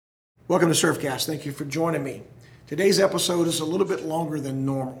Welcome to Surfcast. Thank you for joining me. Today's episode is a little bit longer than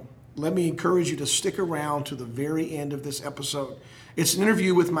normal. Let me encourage you to stick around to the very end of this episode. It's an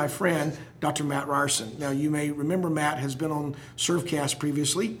interview with my friend, Dr. Matt Ryerson. Now, you may remember Matt has been on Surfcast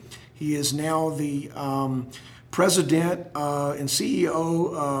previously. He is now the president and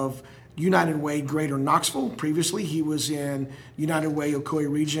CEO of United Way Greater Knoxville. Previously, he was in United Way Ocoee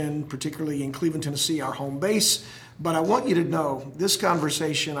region, particularly in Cleveland, Tennessee, our home base. But I want you to know this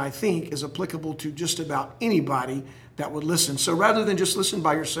conversation, I think, is applicable to just about anybody that would listen. So rather than just listen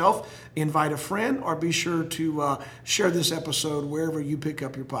by yourself, invite a friend or be sure to share this episode wherever you pick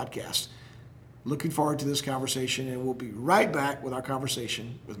up your podcast. Looking forward to this conversation, and we'll be right back with our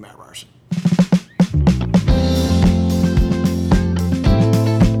conversation with Matt Ryerson.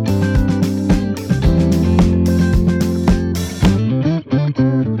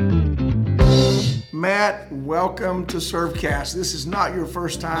 Matt, welcome to Surfcast. This is not your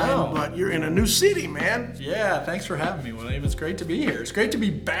first time, but you're in a new city, man. Yeah, thanks for having me, William. It's great to be here. It's great to be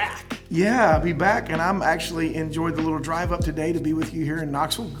back. Yeah, be back, and I'm actually enjoyed the little drive up today to be with you here in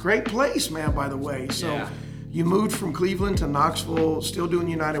Knoxville. Great place, man, by the way. So you moved from Cleveland to Knoxville, still doing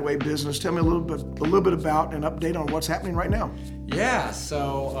United Way business. Tell me a little bit about an update on what's happening right now. Yeah,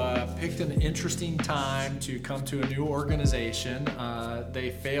 so picked an interesting time to come to a new organization.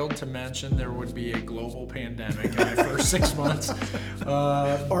 They failed to mention there would be a global pandemic in the first 6 months.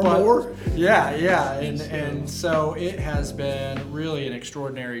 Or more? Yeah. And so it has been really an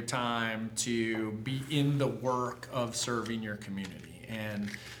extraordinary time to be in the work of serving your community. And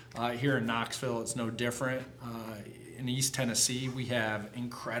here in Knoxville, it's no different. In East Tennessee, we have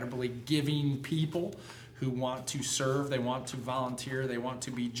incredibly giving people who want to serve, they want to volunteer, they want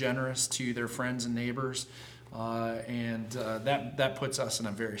to be generous to their friends and neighbors, and that puts us in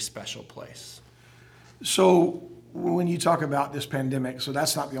a very special place. So when you talk about this pandemic, so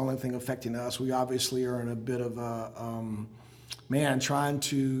that's not the only thing affecting us. We obviously are in a bit of a, trying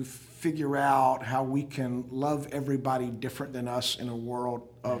to figure out how we can love everybody different than us in a world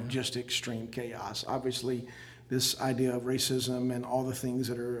of just extreme chaos. Obviously, this idea of racism and all the things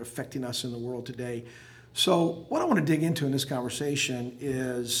that are affecting us in the world today. So what I want to dig into in this conversation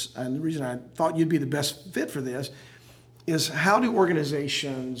is, and the reason I thought you'd be the best fit for this, is how do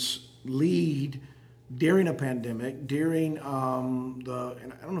organizations lead during a pandemic, during and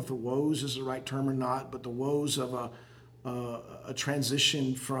I don't know if the woes is the right term or not, but the woes of a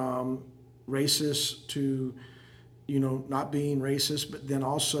transition from racist to, not being racist, but then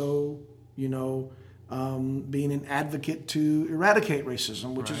also, being an advocate to eradicate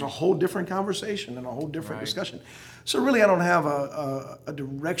racism, which is a whole different conversation and a whole different discussion. So really, I don't have a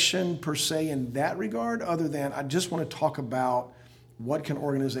direction per se in that regard, other than I just want to talk about what can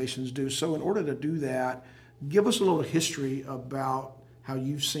organizations do. So in order to do that, give us a little history about how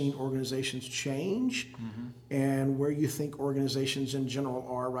you've seen organizations change and where you think organizations in general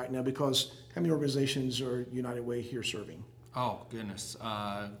are right now, because how many organizations are United Way here serving? Oh, goodness.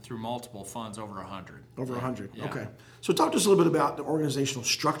 Through multiple funds, over 100. Over 100, yeah. Okay. So talk to us a little bit about the organizational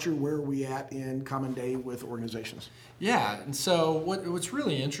structure. Where are we at in common day with organizations? Yeah, and so what's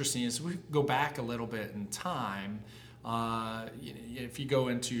really interesting is we go back a little bit in time. If you go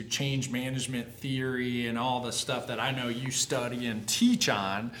into change management theory and all the stuff that I know you study and teach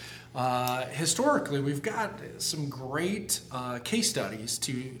on, historically we've got some great case studies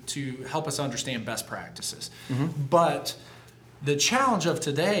to help us understand best practices. But the challenge of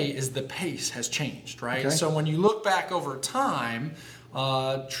today is the pace has changed, right? Okay. So when you look back over time,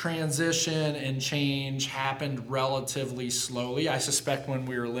 transition and change happened relatively slowly. I suspect when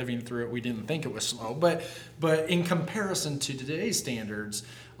we were living through it, we didn't think it was slow. But in comparison to today's standards,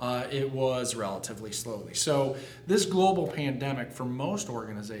 it was relatively slowly. So this global pandemic for most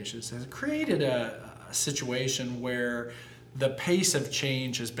organizations has created a situation where the pace of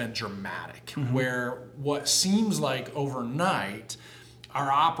change has been dramatic, where what seems like overnight, our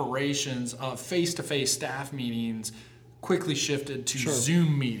operations of face-to-face staff meetings quickly shifted to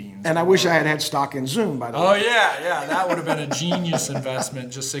Zoom meetings. And I wish I had stock in Zoom, by the way. Oh, yeah, that would have been a genius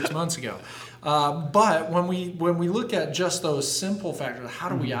investment just 6 months ago. But when we look at just those simple factors, how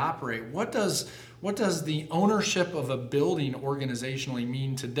do we operate? What does the ownership of a building organizationally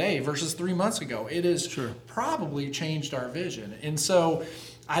mean today versus 3 months ago? It has probably changed our vision. And so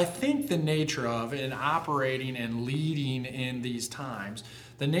I think the nature of in operating and leading in these times,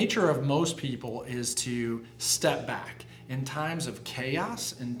 the nature of most people is to step back. In times of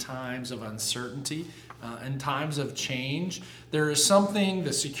chaos, in times of uncertainty, in times of change, there is something,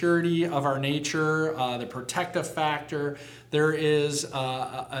 the security of our nature, the protective factor, there is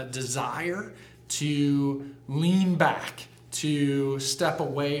a desire to lean back to step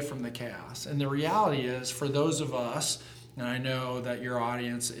away from the chaos. And the reality is, for those of us, and I know that your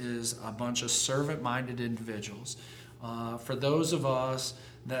audience is a bunch of servant-minded individuals, for those of us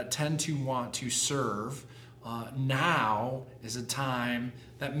that tend to want to serve, now is a time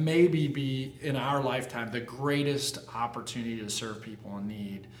that maybe be in our lifetime the greatest opportunity to serve people in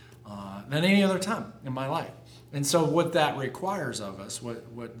need than any other time in my life. And so what that requires of us,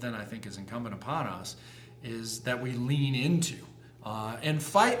 what then I think is incumbent upon us, is that we lean into and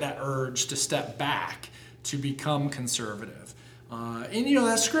fight that urge to step back, to become conservative. And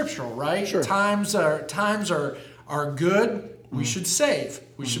that's scriptural, right? Sure. Times are good, we should save.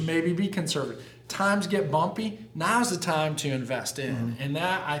 We should maybe be conservative. Times get bumpy, now's the time to invest in. And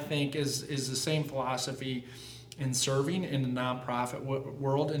that, I think, is the same philosophy in serving in the nonprofit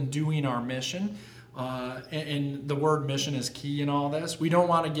world and doing our mission. And the word mission is key in all this. We don't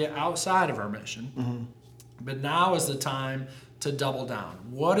want to get outside of our mission, but now is the time to double down.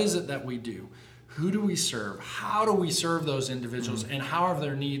 What is it that we do? Who do we serve? How do we serve those individuals? And how have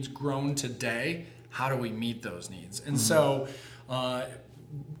their needs grown today? How do we meet those needs? And so,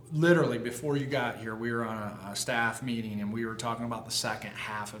 literally, before you got here, we were on a staff meeting, and we were talking about the second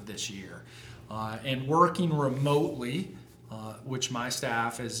half of this year. And working remotely, which my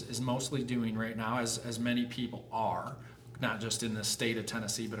staff is mostly doing right now, as many people are, not just in the state of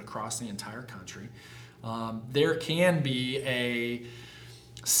Tennessee, but across the entire country. There can be a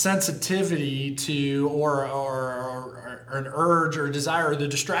sensitivity to or an urge or desire. The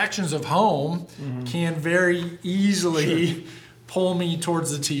distractions of home can very easily pull me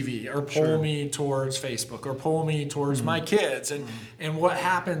towards the TV, or pull me towards Facebook, or pull me towards my kids. And what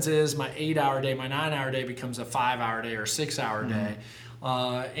happens is my 8-hour day, my 9-hour day becomes a 5-hour day or 6-hour day.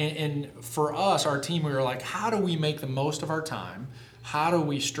 And for us, our team, we were like, how do we make the most of our time? How do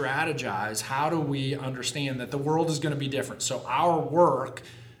we strategize? How do we understand that the world is going to be different? So our work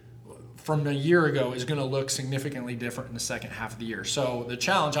from a year ago is going to look significantly different in the second half of the year. So the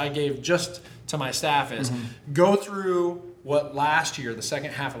challenge I gave just to my staff is go through what last year, the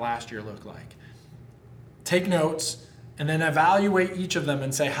second half of last year, looked like. Take notes, and then evaluate each of them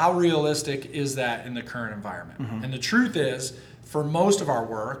and say, how realistic is that in the current environment? And the truth is, for most of our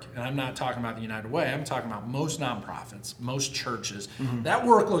work, and I'm not talking about the United Way, I'm talking about most nonprofits, most churches, that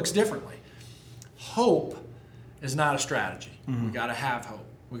work looks differently. Hope is not a strategy. We got to have hope.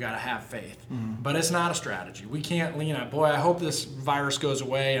 We got to have faith. But it's not a strategy. We can't lean on, boy, I hope this virus goes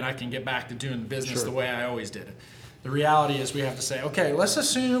away and I can get back to doing business the way I always did it. The reality is we have to say, okay, let's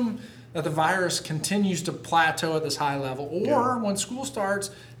assume that the virus continues to plateau at this high level, or when school starts,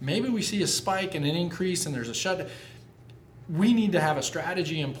 maybe we see a spike and an increase and there's a shutdown. We need to have a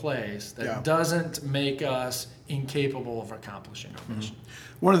strategy in place that doesn't make us incapable of accomplishing our mission.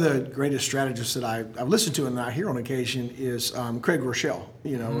 One of the greatest strategists that I've listened to and I hear on occasion is Craig Rochelle,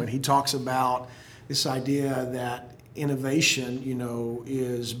 and he talks about this idea that innovation,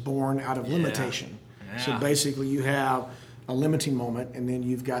 is born out of limitation. So basically you have a limiting moment and then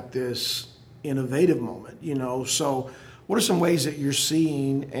you've got this innovative moment, So what are some ways that you're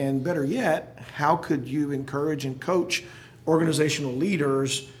seeing, and better yet, how could you encourage and coach organizational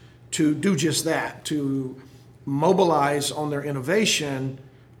leaders to do just that, to mobilize on their innovation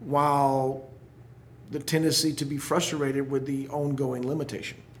while the tendency to be frustrated with the ongoing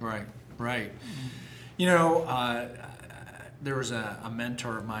limitation? Right. There was a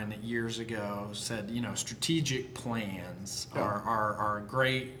mentor of mine that years ago said, strategic plans are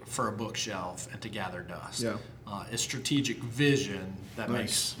great for a bookshelf and to gather dust. It's strategic vision that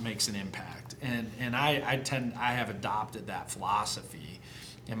makes an impact. And I have adopted that philosophy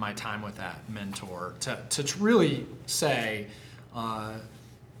in my time with that mentor to really say,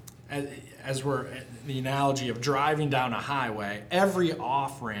 as we're the analogy of driving down a highway, every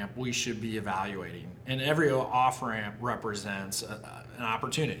off-ramp we should be evaluating, and every off-ramp represents an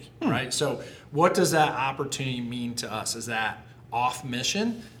opportunity, right? So what does that opportunity mean to us? Is that off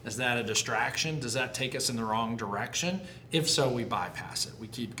mission? Is that a distraction? Does that take us in the wrong direction? If so, we bypass it. We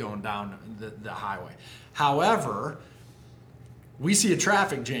keep going down the highway. However, we see a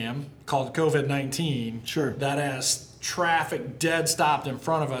traffic jam called COVID-19 that has traffic dead stopped in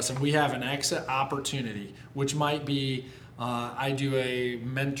front of us, and we have an exit opportunity, which might be I do a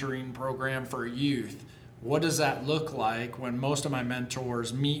mentoring program for youth. What does that look like when most of my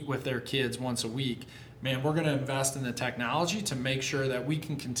mentors meet with their kids once a week? Man, we're going to invest in the technology to make sure that we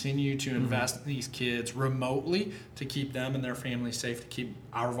can continue to invest in these kids remotely to keep them and their families safe, to keep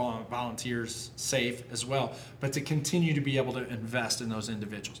our volunteers safe as well, but to continue to be able to invest in those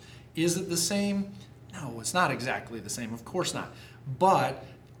individuals. Is it the same? No, it's not exactly the same. Of course not. But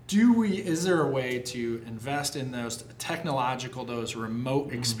is there a way to invest in those those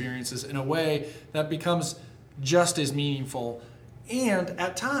remote experiences in a way that becomes just as meaningful and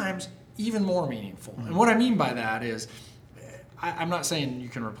at times even more meaningful? And what I mean by that is, I'm not saying you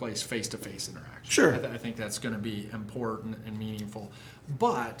can replace face-to-face interaction. Sure. I think that's going to be important and meaningful.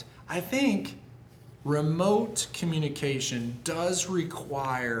 But I think remote communication does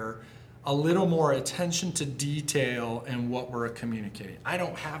require a little more attention to detail in what we're communicating. I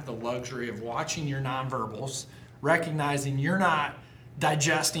don't have the luxury of watching your nonverbals, recognizing you're not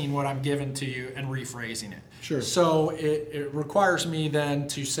digesting what I'm giving to you and rephrasing it. Sure. So it requires me then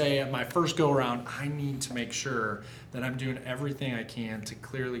to say at my first go around, I need to make sure that I'm doing everything I can to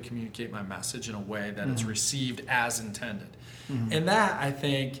clearly communicate my message in a way that it's received as intended. And that, I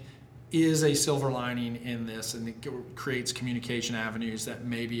think, is a silver lining in this, and it creates communication avenues that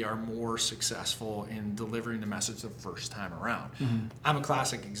maybe are more successful in delivering the message the first time around. I'm a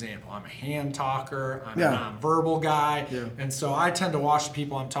classic example. I'm a hand talker. I'm a nonverbal guy. And so I tend to watch the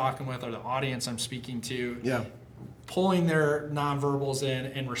people I'm talking with or the audience I'm speaking to, pulling their nonverbals in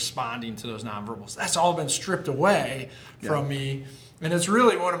and responding to those nonverbals. That's all been stripped away from me. And it's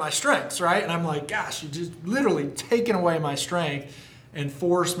really one of my strengths, right? And I'm like, gosh, you just literally taken away my strength and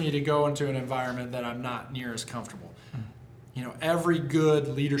force me to go into an environment that I'm not near as comfortable. You know, every good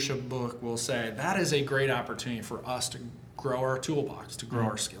leadership book will say that is a great opportunity for us to grow our toolbox, to grow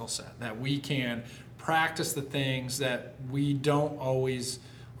our skill set, that we can practice the things that we don't always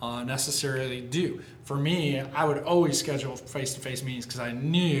necessarily do. For me, I would always schedule face-to-face meetings because I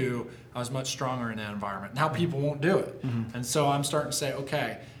knew I was much stronger in that environment. Now people won't do it. And so I'm starting to say,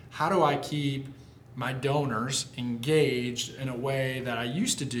 okay, how do I keep my donors engaged in a way that I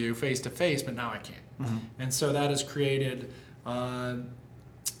used to do face-to-face, but now I can't. And so that has created, I'll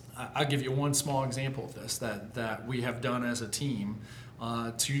give you one small example of this that we have done as a team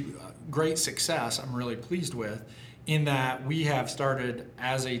to great success, I'm really pleased with, in that we have started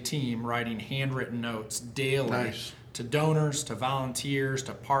as a team writing handwritten notes daily to donors, to volunteers,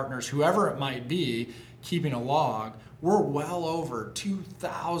 to partners, whoever it might be, keeping a log. We're well over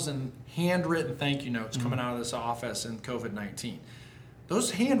 2,000 handwritten thank you notes coming out of this office in COVID-19.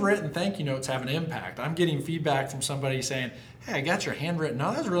 Those handwritten thank you notes have an impact. I'm getting feedback from somebody saying, hey, I got your handwritten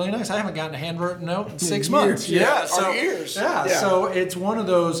note. That's really nice. I haven't gotten a handwritten note in 6 months. Years. So it's one of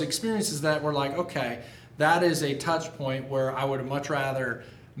those experiences that we're like, okay, that is a touch point where I would much rather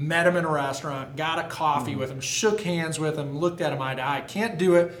met him in a restaurant, got a coffee with him, shook hands with him, looked at him eye to eye. Can't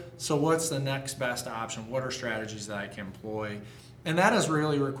do it, so what's the next best option? What are strategies that I can employ? And that has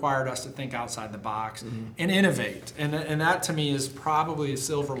really required us to think outside the box and innovate. And that to me is probably a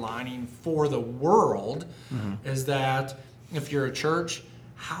silver lining for the world, is that if you're a church,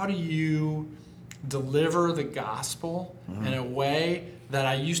 how do you deliver the gospel in a way that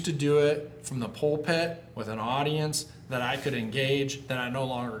I used to do it from the pulpit with an audience that I could engage that I no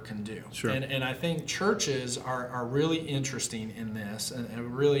longer can do. And I think churches are really interesting in this, and a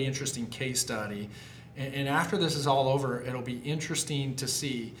really interesting case study. And after this is all over, it'll be interesting to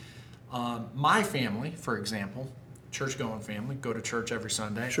see my family, for example, church-going family, go to church every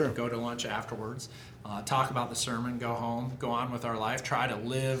Sunday, go to lunch afterwards, talk about the sermon, go home, go on with our life, try to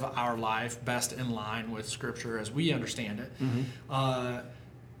live our life best in line with Scripture as we understand it.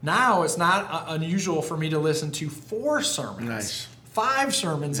 Now it's not unusual for me to listen to 4 sermons. 5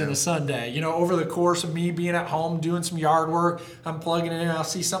 sermons in a Sunday. You know, over the course of me being at home doing some yard work, I'm plugging in, I'll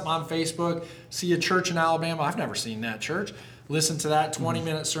see something on Facebook, see a church in Alabama. I've never seen that church. Listen to that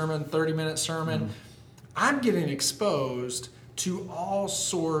 20-minute sermon, 30-minute sermon. I'm getting exposed to all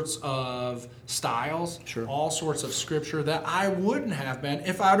sorts of styles, all sorts of scripture that I wouldn't have been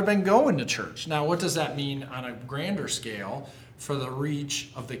if I would have been going to church. Now, what does that mean on a grander scale for the reach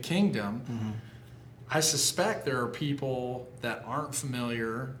of the kingdom? I suspect there are people that aren't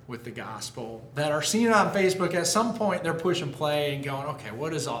familiar with the gospel that are seeing it on Facebook. At some point, they're pushing play and going, okay,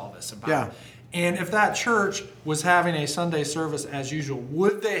 what is all this about? And if that church was having a Sunday service as usual,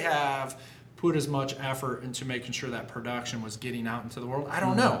 would they have put as much effort into making sure that production was getting out into the world? I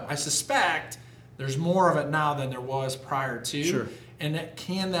don't know. I suspect there's more of it now than there was prior to. And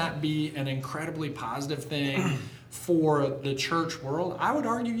can that be an incredibly positive thing for the church world? I would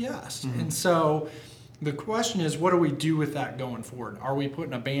argue yes. And so the question is, what do we do with that going forward? Are we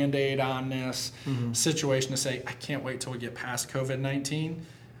putting a Band-Aid on this situation to say, I can't wait till we get past COVID-19?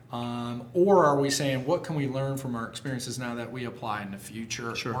 Or are we saying, what can we learn from our experiences now that we apply in the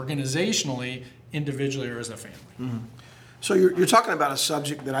future, organizationally, individually, or as a family? So you're talking about a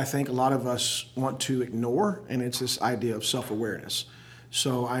subject that I think a lot of us want to ignore, and it's this idea of self-awareness.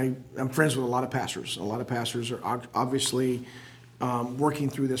 So I'm friends with a lot of pastors. A lot of pastors are obviously working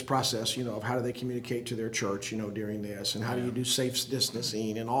through this process, of how do they communicate to their church, during this, and how do you do safe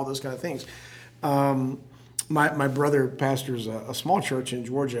distancing and all those kind of things. My brother pastors a small church in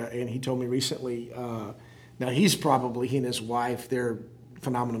Georgia, and he told me recently, now he and his wife, they're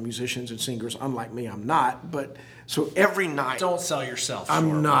phenomenal musicians and singers, unlike me, I'm not, but so every night. Don't sell yourself short.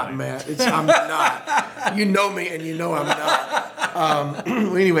 I'm not, Matt. I'm not. You know me, and you know I'm not.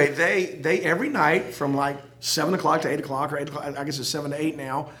 Anyway, they every night from like 7 o'clock to 8 o'clock, or 8 o'clock, I guess it's 7 to 8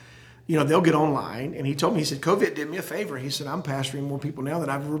 now, they'll get online. And he told me, he said, COVID did me a favor. He said, I'm pastoring more people now than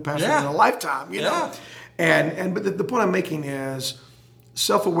I've ever pastored in a lifetime, know. But the point I'm making is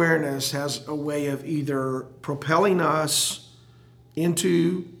self-awareness has a way of either propelling us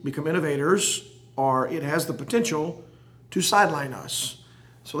into become innovators, or it has the potential to sideline us.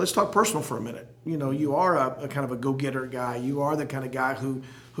 So let's talk personal for a minute. You are a kind of a go-getter guy. You are the kind of guy who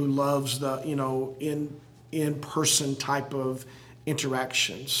loves the, in-person type of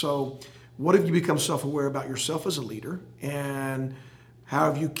interaction. So what have you become self-aware about yourself as a leader, and how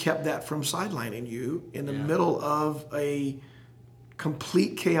have you kept that from sidelining you in the middle of a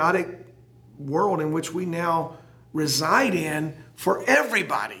complete chaotic world in which we now reside in for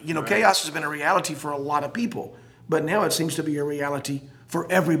everybody? Right. Chaos has been a reality for a lot of people, but now it seems to be a reality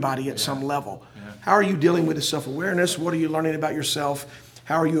for everybody at some level. Yeah. How are you dealing with the self-awareness? What are you learning about yourself?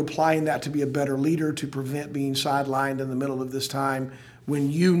 How are you applying that to be a better leader, to prevent being sidelined in the middle of this time when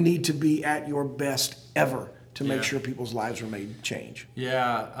you need to be at your best ever to make sure people's lives are made change?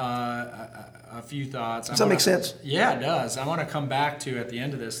 A few thoughts. Does that make sense? Yeah, it does. I want to come back to, at the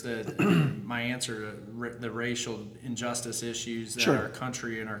end of this, my answer to the racial injustice issues that our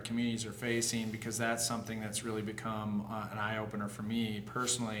country and our communities are facing, because that's something that's really become an eye-opener for me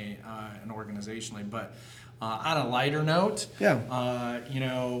personally and organizationally. But on a lighter note,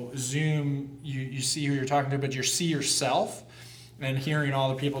 Zoom, you see who you're talking to, but you see yourself. And hearing all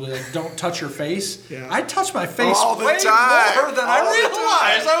the people that don't touch your face. Yeah. I touch my face way more than I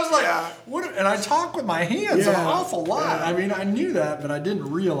realized. I was like, what? And I talk with my hands an awful lot. Yeah. I mean, I knew that, but I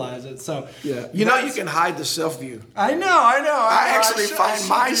didn't realize it. So you can hide the self-view. I know. I actually find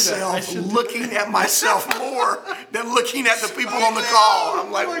myself looking at myself more than looking at the people on the call.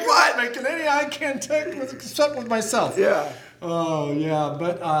 I'm like, what? I'm making any eye contact except with myself. Yeah. Oh, yeah.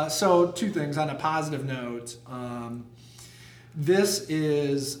 But so two things on a positive note. This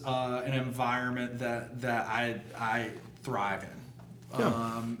is an environment that I thrive in.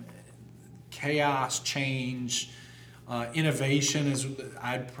 Yeah. Chaos, change, innovation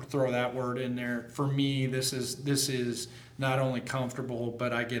I'd throw that word in there. For me, this is not only comfortable,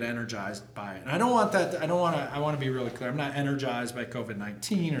 but I get energized by it. And I want to be really clear. I'm not energized by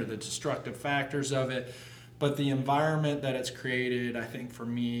COVID-19 or the destructive factors of it, but the environment that it's created, I think for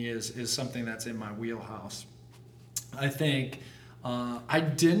me is something that's in my wheelhouse. I think I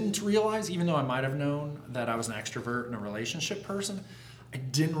didn't realize, even though I might have known that I was an extrovert and a relationship person, I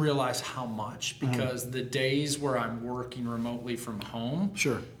didn't realize how much, because the days where I'm working remotely from home,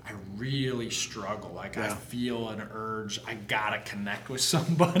 I really struggle. Like I feel an urge, I gotta connect with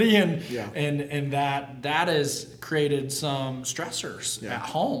somebody, and that has created some stressors at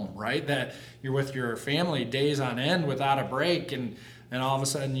home, right? That you're with your family days on end without a break, and all of a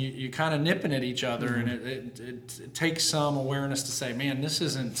sudden you kind of nipping at each other, and it takes some awareness to say, man, this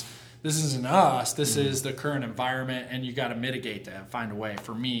isn't us. This is the current environment, and you got to mitigate that, find a way.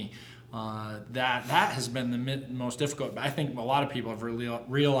 For me, that has been the most difficult. I think a lot of people have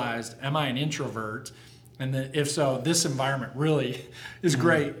realized, am I an introvert? And if so, this environment really is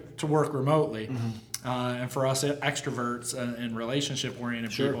great to work remotely. And for us extroverts and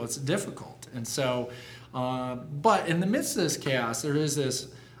relationship-oriented people, it's difficult. And so, but in the midst of this chaos, there is this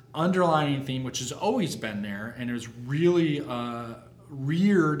underlying theme which has always been there, and it was really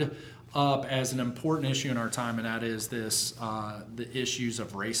reared up as an important issue in our time, and that is this the issues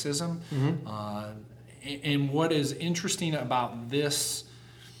of racism. And what is interesting about this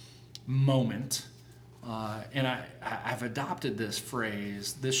moment, and I've adopted this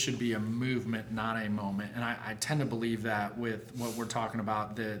phrase, this should be a movement, not a moment, and I tend to believe that with what we're talking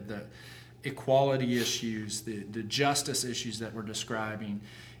about, the equality issues, the justice issues that we're describing,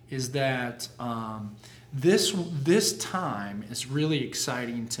 is that this time is really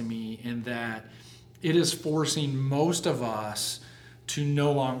exciting to me in that it is forcing most of us to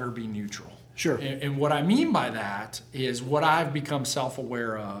no longer be neutral. And what I mean by that is what I've become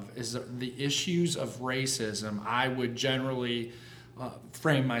self-aware of is the issues of racism. I would generally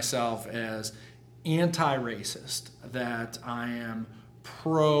frame myself as anti-racist, that I am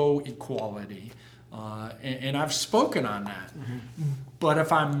pro-equality, And I've spoken on that. But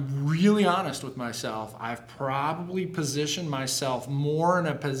if I'm really honest with myself, I've probably positioned myself more in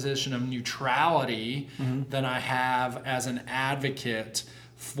a position of neutrality than I have as an advocate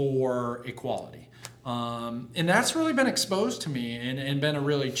for equality. And that's really been exposed to me and been a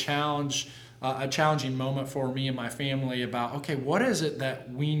really challenging moment for me and my family about, okay, what is it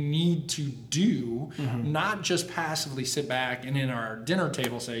that we need to do, not just passively sit back and in our dinner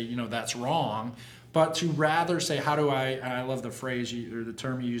table say, that's wrong, but to rather say, how do I, and I love the phrase or the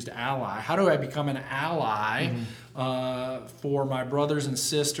term you used, ally, how do I become an ally for my brothers and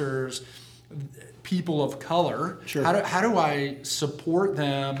sisters, people of color? Sure. How do I support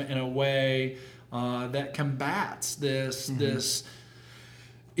them in a way that combats this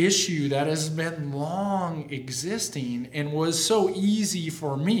issue that has been long existing and was so easy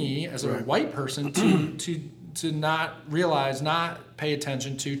for me as a white person to not realize, not pay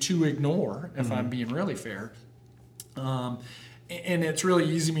attention to ignore, if I'm being really fair. And it's really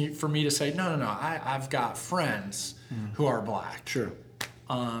easy for me to say, no, I've got friends who are black. Sure.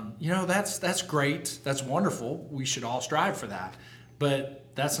 That's great. That's wonderful. We should all strive for that. But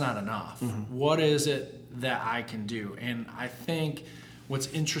that's not enough. What is it that I can do? And I think what's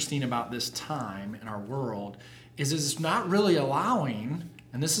interesting about this time in our world is it's not really allowing,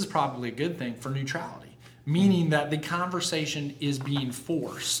 and this is probably a good thing, for neutrality, meaning that the conversation is being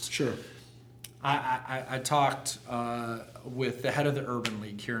forced. Sure. I talked with the head of the Urban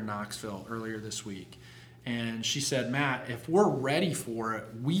League here in Knoxville earlier this week, and she said, Matt, if we're ready for it,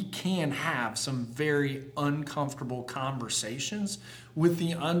 we can have some very uncomfortable conversations with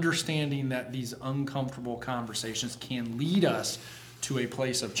the understanding that these uncomfortable conversations can lead us to a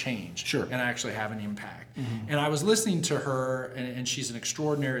place of change. Sure. And actually have an impact. And I was listening to her, and she's an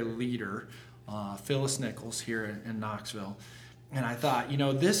extraordinary leader, Phyllis Nichols here in Knoxville. And I thought,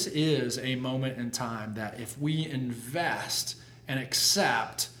 this is a moment in time that if we invest and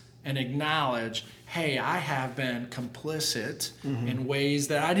accept and acknowledge, hey, I have been complicit in ways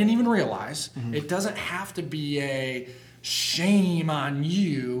that I didn't even realize. It doesn't have to be a shame on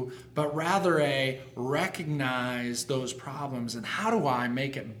you, but rather a recognize those problems and how do I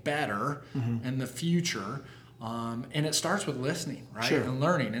make it better in the future. And it starts with listening, right? Sure. And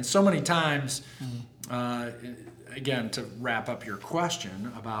learning. And so many times, again, to wrap up your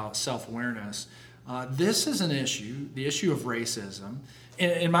question about self-awareness, this is an issue, the issue of racism.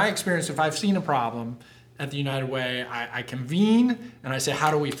 In my experience, if I've seen a problem at the United Way, I convene and I say, how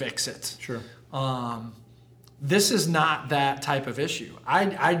do we fix it? Sure. This is not that type of issue.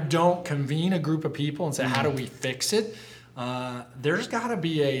 I don't convene a group of people and say, how do we fix it? There's got to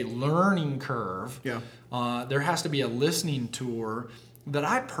be a learning curve. Yeah. There has to be a listening tour that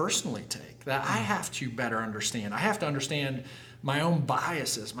I personally take, that I have to better understand. I have to understand my own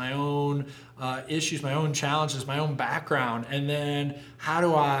biases, my own issues, my own challenges, my own background, and then how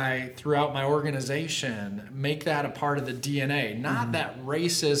do I, throughout my organization, make that a part of the DNA? Not that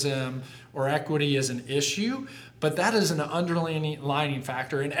racism or equity is an issue, but that is an underlying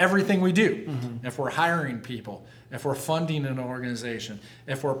factor in everything we do. If we're hiring people, if we're funding an organization,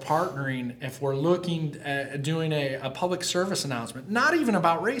 if we're partnering, if we're looking at doing a public service announcement, not even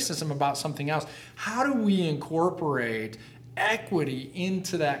about racism, about something else, how do we incorporate equity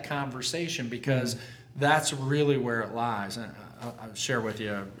into that conversation? Because that's really where it lies. And I'll share with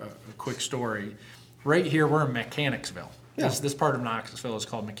you a quick story. Right here, we're in Mechanicsville. Yeah. This part of Knoxville is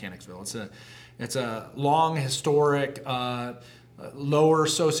called Mechanicsville. It's a long, historic, lower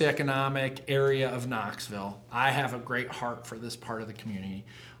socioeconomic area of Knoxville. I have a great heart for this part of the community.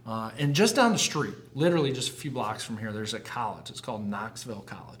 And just down the street, literally just a few blocks from here, there's a college. It's called Knoxville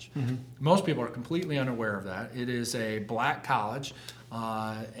College. Most people are completely unaware of that. It is a black college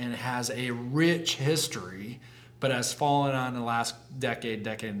and it has a rich history, but has fallen on the last decade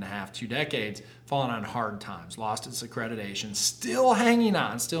and a half, 2 decades, fallen on hard times, lost its accreditation, still hanging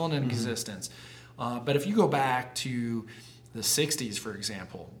on, still in existence. But if you go back to the 60s, for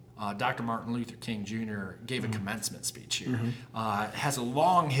example, Dr. Martin Luther King Jr. gave a commencement speech here. It has a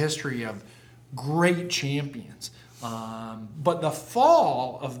long history of great champions. But the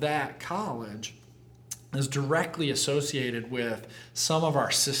fall of that college is directly associated with some of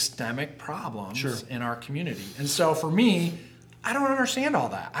our systemic problems in our community. And so for me, I don't understand all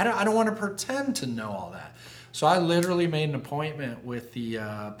that. I don't want to pretend to know all that. So I literally made an appointment with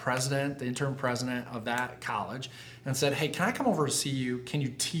the president, the interim president of that college, and said, hey, can I come over to see you? Can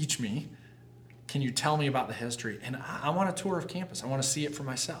you teach me? Can you tell me about the history? And I want a tour of campus. I want to see it for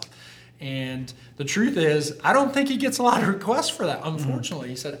myself. And the truth is, I don't think he gets a lot of requests for that, unfortunately.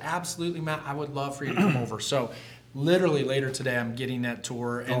 He said, absolutely, Matt, I would love for you to come over. So literally later today, I'm getting that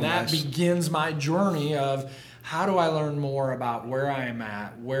tour, and that nice. begins my journey of how do I learn more about where I am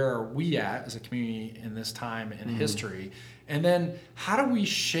at, where are we at as a community in this time in history, and then how do we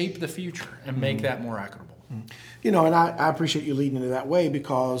shape the future and make that more equitable? You know, and I appreciate you leading into that way,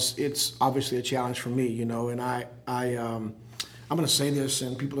 because it's obviously a challenge for me, you know, and I'm going to say this,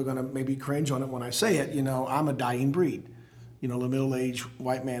 and people are going to maybe cringe on it when I say it, you know, I'm a dying breed. You know, the middle-aged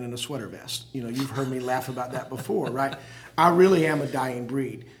white man in a sweater vest. You know, you've heard me laugh about that before, right? I really am a dying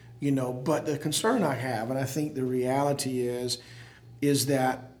breed, you know, but the concern I have, and I think the reality is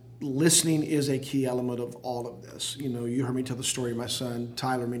that listening is a key element of all of this. You know, you heard me tell the story of my son,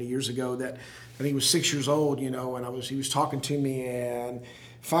 Tyler, many years ago, that I think he was 6 years old, you know, and he was talking to me, and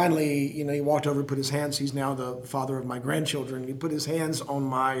finally, you know, he walked over and put his hands, he's now the father of my grandchildren, he put his hands on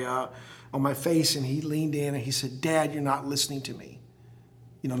my face, and he leaned in and he said, "Dad, you're not listening to me."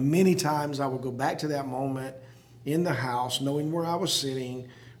 You know, many times I would go back to that moment in the house, knowing where I was sitting,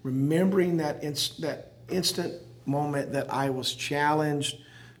 remembering that instant moment that I was challenged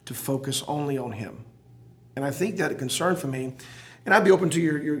to focus only on him. And I think that a concern for me, and I'd be open to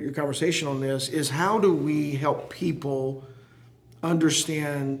your conversation on this, is how do we help people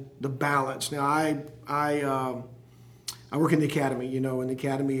understand the balance? Now, I work in the academy, you know, and the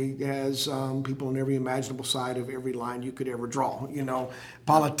academy has people on every imaginable side of every line you could ever draw, you know,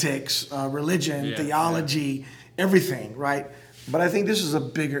 politics, religion, theology, everything, right? But I think this is a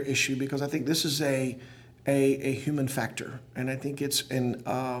bigger issue, because I think this is a human factor. And I think it's one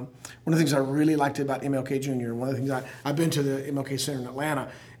of the things I really liked about MLK Jr., one of the things I've been to the MLK Center in Atlanta,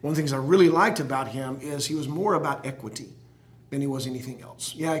 one of the things I really liked about him is he was more about equity than he was anything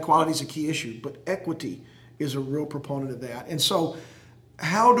else. Yeah, equality is a key issue, but equity is a real proponent of that. And so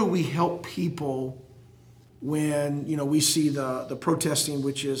how do we help people when, you know, we see the protesting,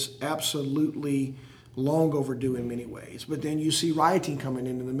 which is absolutely long overdue in many ways, but then you see rioting coming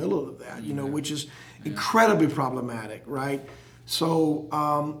in the middle of that, you know, which is incredibly problematic, right? So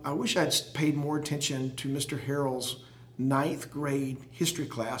I wish I'd paid more attention to Mr. Harrell's 9th grade history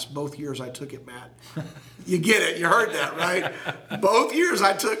class. Both years I took it, Matt. You get it, you heard that, right? Both years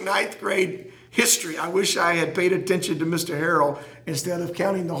I took 9th grade history. I wish I had paid attention to Mr. Harrell instead of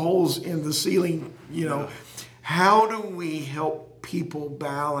counting the holes in the ceiling, you know. How do we help people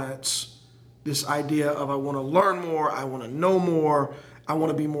balance this idea of I want to learn more, I want to know more, I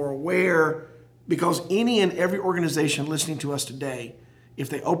want to be more aware? Because any and every organization listening to us today, if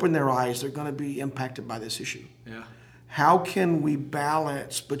they open their eyes, they're going to be impacted by this issue. Yeah. How can we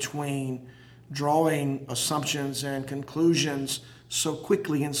balance between drawing assumptions and conclusions so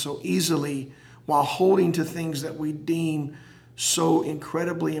quickly and so easily while holding to things that we deem so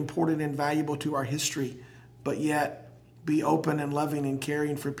incredibly important and valuable to our history, but yet be open and loving and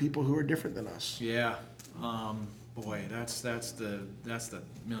caring for people who are different than us? Yeah. Boy, that's the $1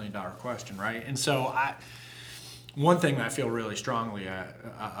 million question, right? And so one thing that I feel really strongly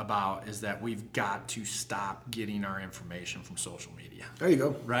about is that we've got to stop getting our information from social media. There you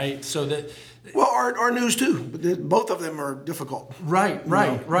go. Right? So that... Well, our news too. Both of them are difficult. Right.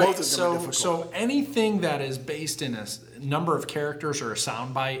 Both of them are difficult. So anything that is based in a number of characters or a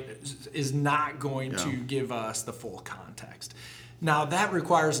soundbite is not going to give us the full context. Now, that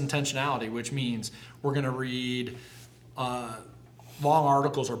requires intentionality, which means we're going to read long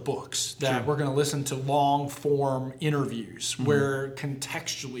articles or books, that we're going to listen to long form interviews where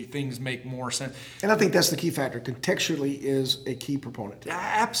contextually things make more sense. And I think that's the key factor. Contextually is a key proponent.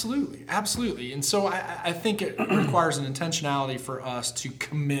 Absolutely. And so I think it requires an intentionality for us to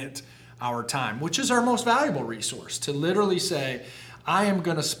commit our time, which is our most valuable resource, to literally say, I am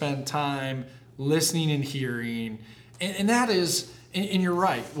going to spend time listening and hearing. And that is, and you're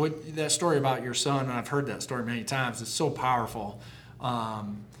right, that story about your son, and I've heard that story many times, it's so powerful.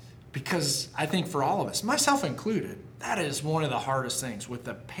 Because I think for all of us, myself included, that is one of the hardest things with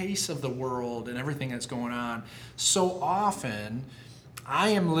the pace of the world and everything that's going on. So often, I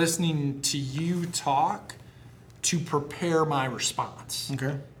am listening to you talk to prepare my response.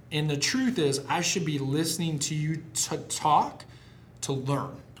 Okay. And the truth is, I should be listening to you to talk to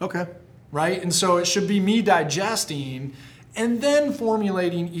learn. Okay. Right? And so it should be me digesting and then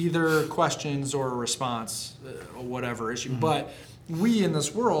formulating either questions or a response or whatever issue. But we in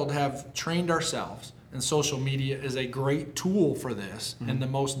this world have trained ourselves, and social media is a great tool for this in the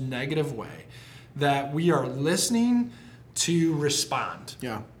most negative way, that we are listening to respond.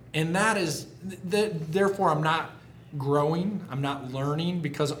 Yeah. And that is, therefore I'm not growing, I'm not learning,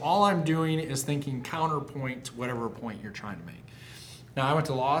 because all I'm doing is thinking counterpoint to whatever point you're trying to make. Now, I went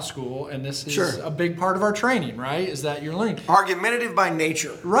to law school, and this is a big part of our training, right, is that you're learning. Argumentative by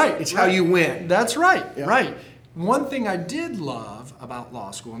nature. Right. It's how you win. That's right, Yeah. right. One thing I did love about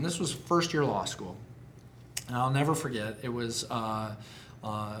law school, and this was first year law school, and I'll never forget, it was a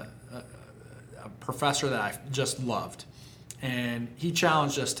professor that I just loved. And he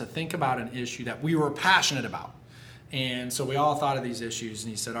challenged us to think about an issue that we were passionate about. And so we all thought of these issues, and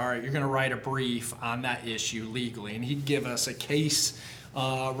he said, all right, you're going to write a brief on that issue legally. And he'd give us a case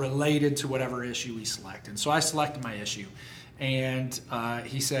related to whatever issue we selected. So I selected my issue. And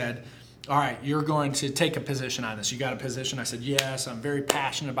he said, all right, you're going to take a position on this. You got a position? I said, yes, I'm very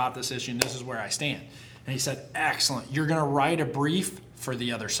passionate about this issue, and this is where I stand. And he said, excellent. You're going to write a brief for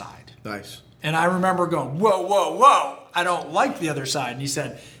the other side. Nice. And I remember going, whoa, whoa, whoa, I don't like the other side. And he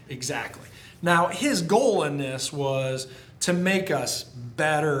said, exactly. Now, his goal in this was to make us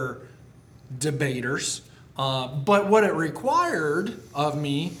better debaters, but what it required of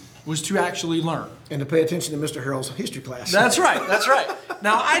me was to actually learn. And to pay attention to Mr. Harrell's history class. That's right, that's right.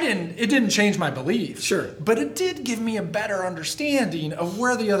 Now, it didn't change my beliefs. Sure. But it did give me a better understanding of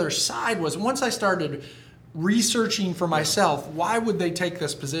where the other side was. Once I started researching for myself, why would they take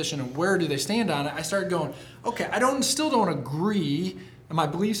this position and where do they stand on it, I started going, okay, still don't agree, and my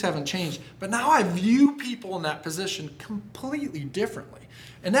beliefs haven't changed, but now I view people in that position completely differently.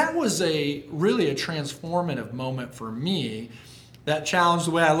 And that was really a transformative moment for me that challenged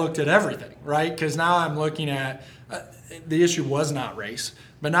the way I looked at everything, right? Because now I'm looking at, the issue was not race,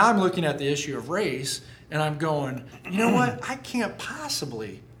 but now I'm looking at the issue of race, and I'm going, you know what, I can't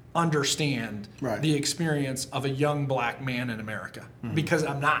possibly understand the experience of a young black man in America because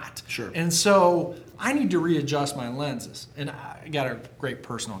I'm not. Sure. And so I need to readjust my lenses. And I got a great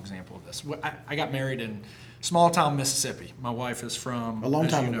personal example of this. I got married in small town Mississippi. My wife is from a long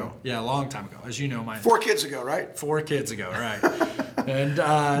time ago. Yeah, a long time ago. As you know, 4 kids ago, right? 4 kids ago, right. And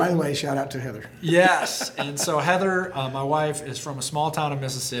by the way, shout out to Heather. Yes. And so Heather, my wife, is from a small town in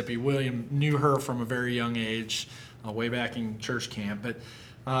Mississippi. William knew her from a very young age, way back in church camp. But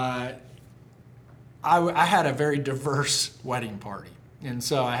I had a very diverse wedding party. And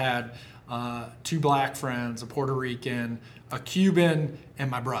so I had 2 black friends, a Puerto Rican, a Cuban,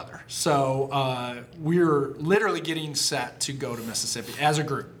 and my brother. So we were literally getting set to go to Mississippi as a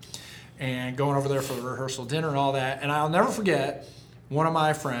group and going over there for the rehearsal dinner and all that. And I'll never forget, one of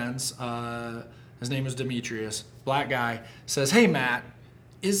my friends, his name is Demetrius, black guy, says, hey, Matt,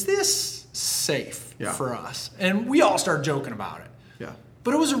 is this safe for us? And we all started joking about it. Yeah.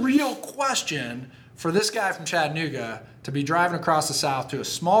 But it was a real question for this guy from Chattanooga to be driving across the South to a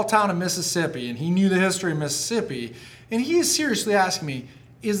small town in Mississippi, and he knew the history of Mississippi, and he is seriously asking me,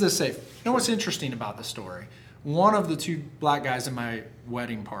 is this safe? You know what's interesting about this story? One of the 2 black guys in my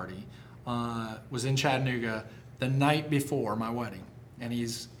wedding party was in Chattanooga the night before my wedding, and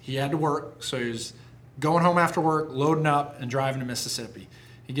he had to work, so he was going home after work, loading up, and driving to Mississippi.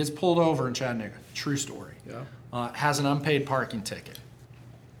 He gets pulled over in Chattanooga. True story. Yeah. Has an unpaid parking ticket.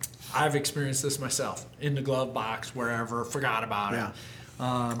 I've experienced this myself, in the glove box, wherever, forgot about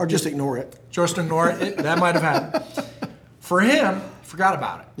it. Or just ignore it. Just ignore it. That might have happened. For him, forgot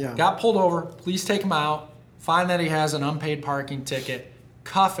about it. Yeah. Got pulled over, police take him out, find that he has an unpaid parking ticket,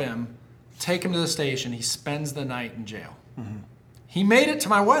 cuff him, take him to the station. He spends the night in jail. Mm-hmm. He made it to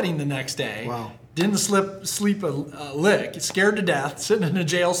my wedding the next day. Wow. Didn't sleep a lick. Scared to death, sitting in a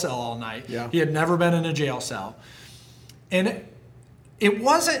jail cell all night. Yeah. He had never been in a jail cell. And it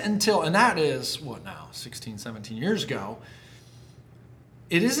wasn't until, and that is, 16, 17 years ago,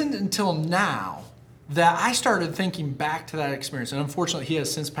 it isn't until now that I started thinking back to that experience. And unfortunately, he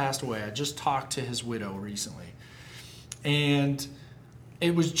has since passed away. I just talked to his widow recently. And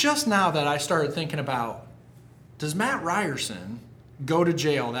it was just now that I started thinking about, does Matt Ryerson go to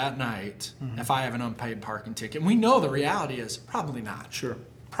jail that night if I have an unpaid parking ticket? And we know the reality is probably not. Sure.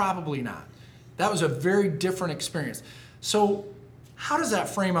 Probably not. That was a very different experience. So how does that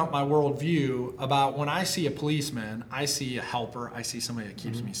frame up my worldview about when I see a policeman, I see a helper, I see somebody that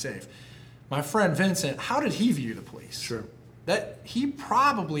keeps me safe? My friend Vincent, how did he view the police? Sure. That he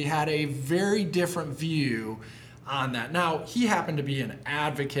probably had a very different view on that. Now, he happened to be an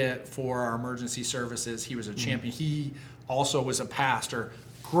advocate for our emergency services. He was a champion. He also was a pastor.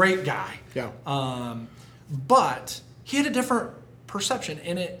 Great guy. Yeah. But he had a different perception,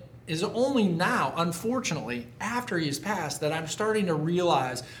 and it is only now, unfortunately, after he's passed, that I'm starting to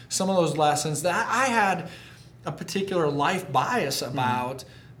realize some of those lessons that I had a particular life bias about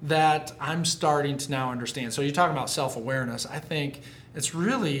that I'm starting to now understand. So you're talking about self-awareness. I think it's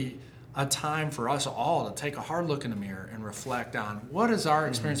really a time for us all to take a hard look in the mirror and reflect on what is our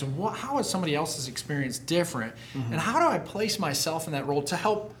experience and how is somebody else's experience different, and how do I place myself in that role to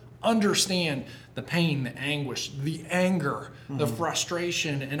help understand the pain, the anguish, the anger, the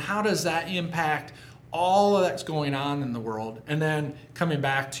frustration, and how does that impact all of that's going on in the world, and then coming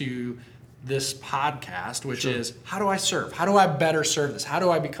back to this podcast, which is, how do I serve? How do I better serve this? How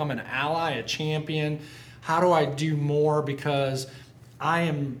do I become an ally, a champion? How do I do more? Because I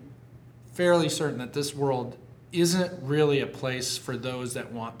am fairly certain that this world isn't really a place for those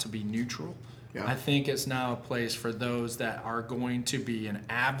that want to be neutral. Yeah. I think it's now a place for those that are going to be an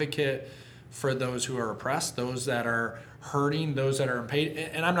advocate for those who are oppressed, those that are hurting, those that are in pain.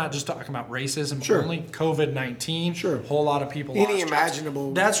 And I'm not just talking about racism only, COVID-19, Sure. a whole lot of people Any lost jobs.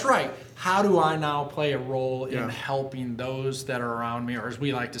 imaginable. That's right. How do I now play a role in helping those that are around me, or as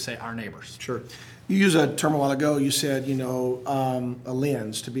we like to say, our neighbors? Sure. You used a term a while ago. You said, a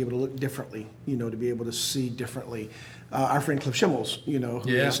lens, to be able to look differently, to be able to see differently. Our friend Cliff Schimmels, who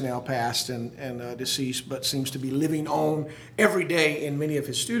is now passed and deceased, but seems to be living on every day in many of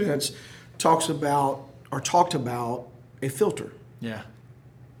his students, talked about a filter. Yeah.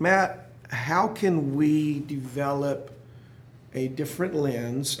 Matt, how can we develop a different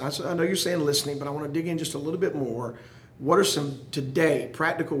lens? I know you're saying listening, but I want to dig in just a little bit more. What are some today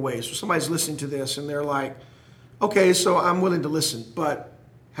practical ways? So somebody's listening to this and they're like, okay, so I'm willing to listen, but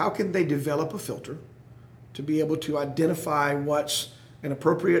how can they develop a filter to be able to identify what's an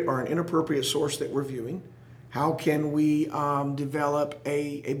appropriate or an inappropriate source that we're viewing? How can we develop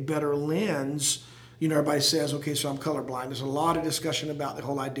a better lens? Everybody says, okay, so I'm colorblind. There's a lot of discussion about the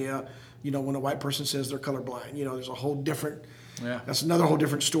whole idea, when a white person says they're colorblind, there's a whole different, that's another whole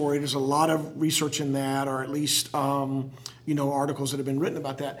different story. There's a lot of research in that, or at least, articles that have been written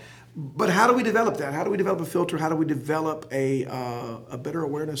about that. But how do we develop that? How do we develop a filter? How do we develop a better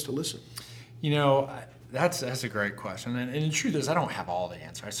awareness to listen? That's a great question. And the truth is, I don't have all the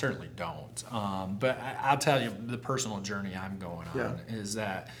answer. I certainly don't. But I'll tell you the personal journey I'm going on is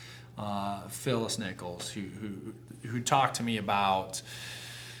that Phyllis Nichols, who talked to me about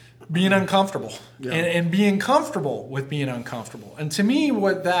being uncomfortable and being comfortable with being uncomfortable. And to me,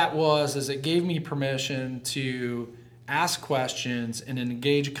 what that was is it gave me permission to ask questions and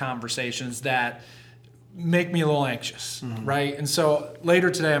engage conversations that make me a little anxious, right? And so later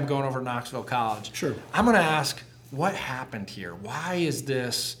today, I'm going over to Knoxville College. Sure. I'm going to ask, what happened here? Why is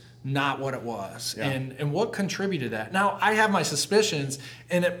this not what it was? Yeah. And what contributed to that? Now, I have my suspicions,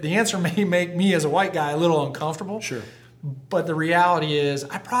 and the answer may make me as a white guy a little uncomfortable. Sure. But the reality is,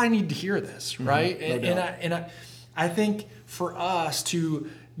 I probably need to hear this, right? No doubt. I think for us to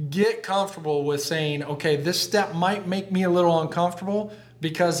get comfortable with saying, okay, this step might make me a little uncomfortable,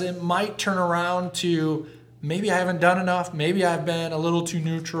 because it might turn around to maybe I haven't done enough, maybe I've been a little too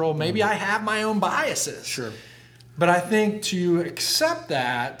neutral, maybe I have my own biases. Sure. But I think to accept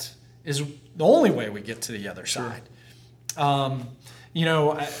that is the only way we get to the other side. I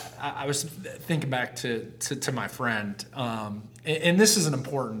was thinking back to my friend, and this is an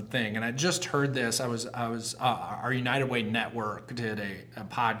important thing. And I just heard this. I was our United Way Network did a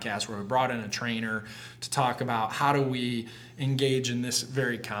podcast where we brought in a trainer to talk about how do we engage in this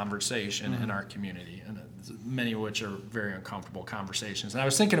very conversation in our community, and many of which are very uncomfortable conversations. And I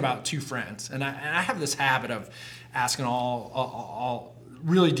was thinking about two friends, and I have this habit of asking all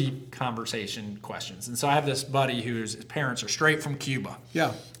really deep conversation questions. And so I have this buddy whose parents are straight from Cuba.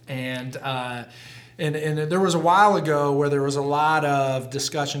 Yeah. And there was a while ago where there was a lot of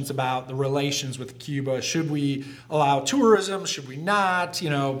discussions about the relations with Cuba. Should we allow tourism? Should we not?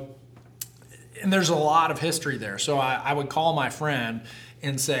 And there's a lot of history there. So I would call my friend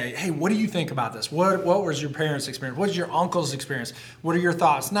and say, hey, what do you think about this? What was your parents' experience? What is your uncle's experience? What are your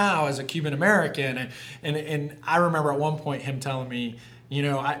thoughts now as a Cuban American? And I remember at one point him telling me,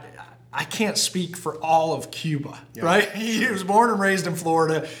 I can't speak for all of Cuba, right? He was born and raised in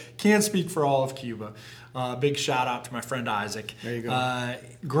Florida, can't speak for all of Cuba. Big shout out to my friend Isaac. There you go.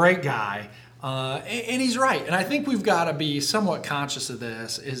 Great guy. And he's right. And I think we've got to be somewhat conscious of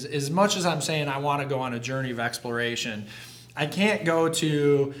this. As much as I'm saying I want to go on a journey of exploration, I can't go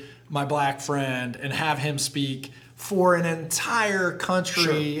to my black friend and have him speak for an entire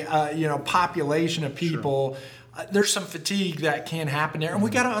country, population of people. Sure. There's some fatigue that can happen there, and we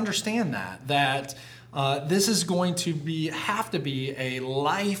got to understand that this is going to have to be a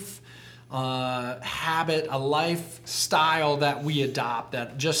life habit, a lifestyle that we adopt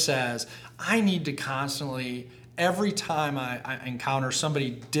that just says, I need to constantly, every time I encounter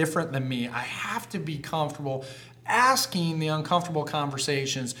somebody different than me, I have to be comfortable asking the uncomfortable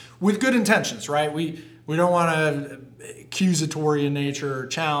conversations with good intentions, right? We don't want to accusatory in nature or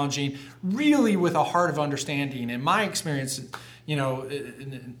challenging, really with a heart of understanding. In my experience,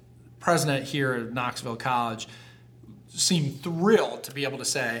 president here at Knoxville College, seem thrilled to be able to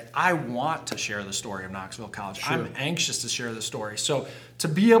say, I want to share the story of Knoxville College. Sure. I'm anxious to share the story. So to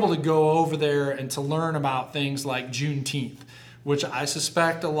be able to go over there and to learn about things like Juneteenth, which I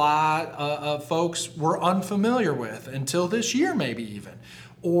suspect a lot of folks were unfamiliar with until this year maybe even,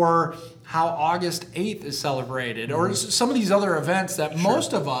 or how August 8th is celebrated, or some of these other events that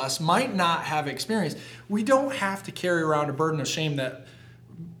most of us might not have experienced. We don't have to carry around a burden of shame that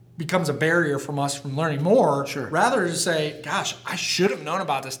becomes a barrier from us from learning more. Sure. Rather to say, gosh, I should have known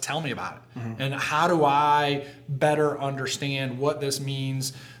about this, tell me about it. And how do I better understand what this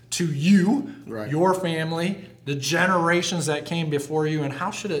means to you, your family, the generations that came before you, and how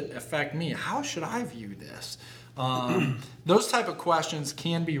should it affect me? How should I view this? Those type of questions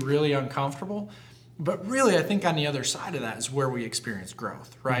can be really uncomfortable, but really I think on the other side of that is where we experience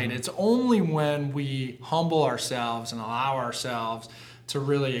growth, right? It's only when we humble ourselves and allow ourselves to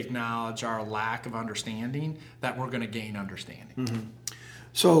really acknowledge our lack of understanding that we're going to gain understanding.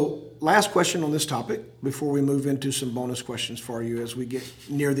 So last question on this topic before we move into some bonus questions for you as we get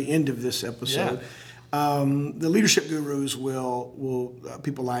near the end of this episode. The leadership gurus will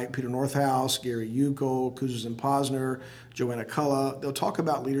people like Peter Northouse, Gary Uckel, Kouzes and Posner, Joanna Culla, they'll talk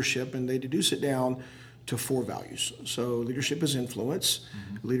about leadership and they deduce it down to 4 values. So leadership is influence,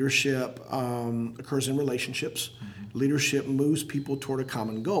 leadership occurs in relationships, leadership moves people toward a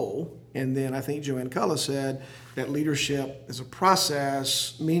common goal, and then I think Joanna Culla said that leadership is a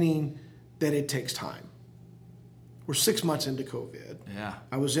process, meaning that it takes time. We're 6 months into COVID. Yeah.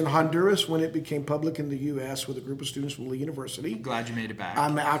 I was in Honduras when it became public in the U.S. with a group of students from Lee University. Glad you made it back.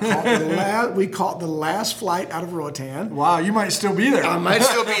 We caught the last flight out of Roatan. Wow, you might still be there. I might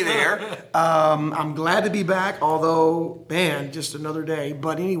still be there. I'm glad to be back, although, man, just another day.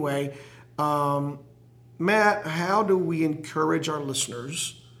 But anyway, Matt, how do we encourage our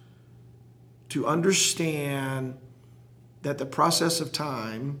listeners to understand that the process of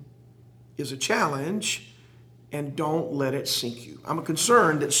time is a challenge and don't let it sink you? I'm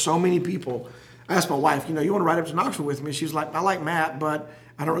concerned that so many people, I asked my wife, you want to ride up to Knoxville with me? She's like, I like Matt, but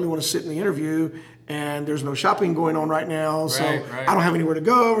I don't really want to sit in the interview, and there's no shopping going on right now, so I don't have anywhere to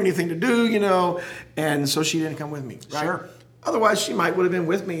go or anything to do, and so she didn't come with me. Right? Sure. Otherwise, she might would have been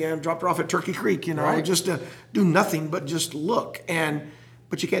with me and dropped her off at Turkey Creek, just to do nothing but just look.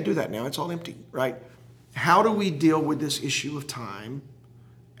 But you can't do that now. It's all empty, right? How do we deal with this issue of time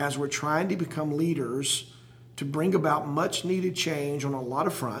as we're trying to become leaders to bring about much needed change on a lot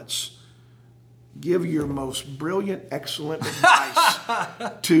of fronts? Give your most brilliant, excellent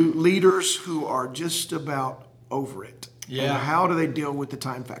advice to leaders who are just about over it. Yeah. And how do they deal with the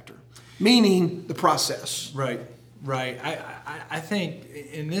time factor? Meaning the process. Right. I think,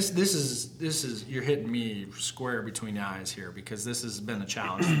 and this is you're hitting me square between the eyes here, because this has been a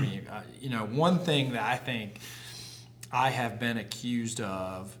challenge for me. One thing that I think I have been accused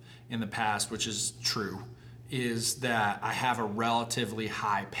of in the past, which is true, is that I have a relatively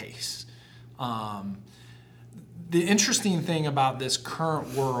high pace. The interesting thing about this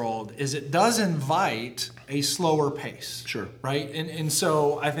current world is it does invite a slower pace. Sure. Right? And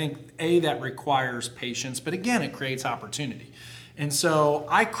so I think, that requires patience, but again, it creates opportunity. And so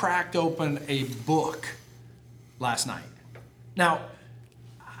I cracked open a book last night. Now,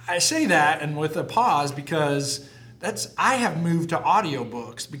 I say that and with a pause because I have moved to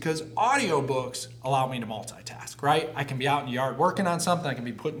audiobooks because audiobooks allow me to multitask, right? I can be out in the yard working on something, I can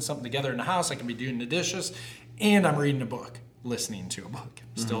be putting something together in the house, I can be doing the dishes, and I'm reading a book, listening to a book.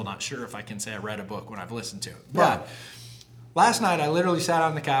 Still not sure if I can say I read a book when I've listened to it. But last night I literally sat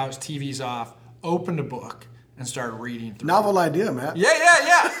on the couch, TV's off, opened a book, and started reading through Novel idea, Matt.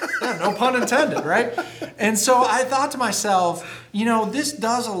 Yeah, no pun intended, right? And so I thought to myself, this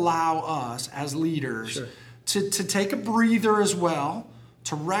does allow us as leaders to take a breather as well,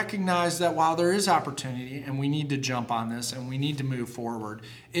 to recognize that while there is opportunity and we need to jump on this and we need to move forward,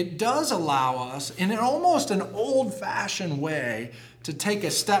 it does allow us in almost an old-fashioned way to take a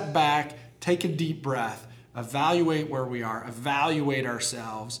step back, take a deep breath, evaluate where we are, evaluate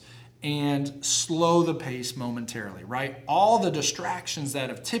ourselves, and slow the pace momentarily, right? All the distractions that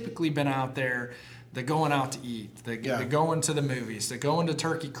have typically been out there, the going out to eat, the going to the movies, the going to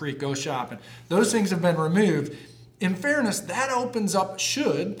Turkey Creek, go shopping, those things have been removed. In fairness, that opens up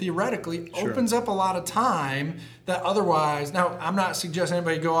a lot of time that otherwise, now I'm not suggesting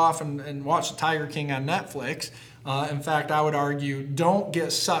anybody go off and watch The Tiger King on Netflix. In fact, I would argue don't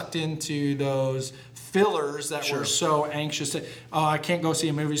get sucked into those fillers that we're so anxious to, I can't go see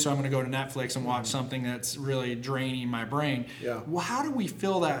a movie, so I'm going to go to Netflix and watch something that's really draining my brain. Yeah. Well, how do we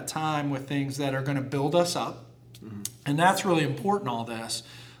fill that time with things that are going to build us up? And that's really important, all this.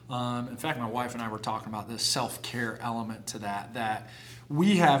 In fact, my wife and I were talking about this self-care element to that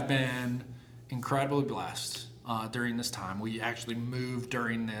we have been incredibly blessed during this time. We actually moved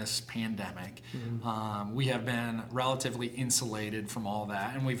during this pandemic. We have been relatively insulated from all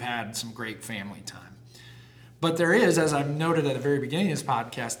that, and we've had some great family time. But there is, as I've noted at the very beginning of this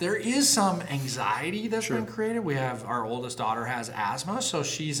podcast, there is some anxiety that's been created. We have, our oldest daughter has asthma, so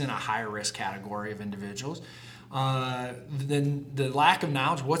she's in a higher risk category of individuals. Then the lack of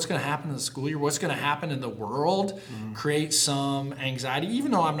knowledge, what's going to happen in the school year, what's going to happen in the world, creates some anxiety. Even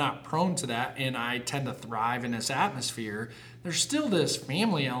though I'm not prone to that and I tend to thrive in this atmosphere, there's still this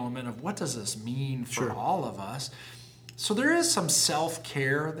family element of what does this mean for all of us. So there is some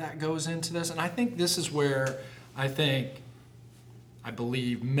self-care that goes into this, and I think this is where I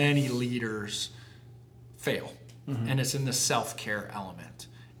believe many leaders fail, and it's in the self-care element.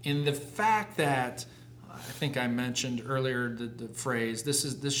 In the fact that, I think I mentioned earlier the phrase,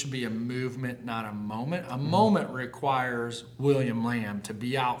 this should be a movement, not a moment. A moment requires William Lamb to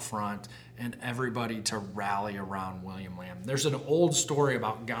be out front and everybody to rally around William Lamb. There's an old story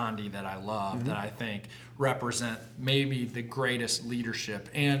about Gandhi that I love that I think represent maybe the greatest leadership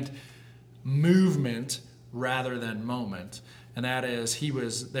and movement rather than moment. And that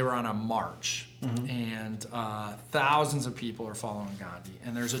is, they were on a march, and thousands of people are following Gandhi.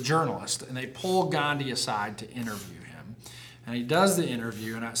 And there's a journalist, and they pull Gandhi aside to interview him. And he does the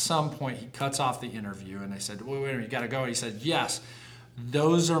interview, and at some point he cuts off the interview, and they said, wait a minute, you got to go. And he said, yes,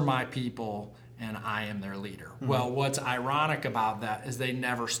 those are my people, and I am their leader. Well, what's ironic about that is they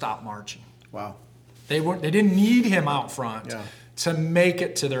never stopped marching. Wow. They didn't need him out front to make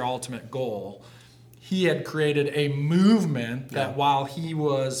it to their ultimate goal. He had created a movement that while he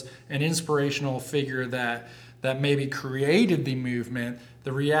was an inspirational figure that maybe created the movement,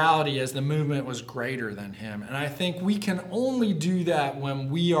 the reality is the movement was greater than him. And I think we can only do that when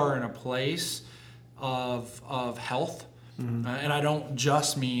we are in a place of health. And I don't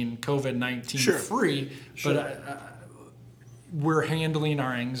just mean COVID-19 free, but we're handling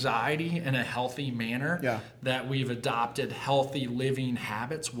our anxiety in a healthy manner, that we've adopted healthy living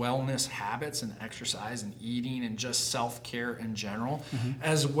habits, wellness habits, and exercise and eating and just self-care in general,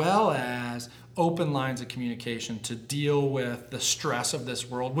 as well as open lines of communication to deal with the stress of this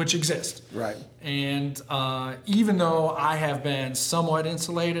world, which exists. Right. And even though I have been somewhat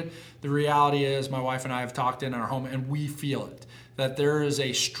insulated, the reality is my wife and I have talked in our home and we feel it, that there is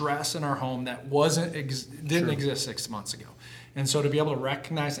a stress in our home that didn't exist 6 months ago. And so to be able to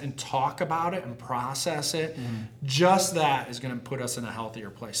recognize and talk about it and process it, just that is going to put us in a healthier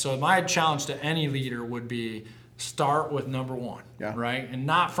place. So my challenge to any leader would be start with number one, right? And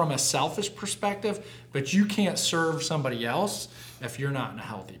not from a selfish perspective, but you can't serve somebody else if you're not in a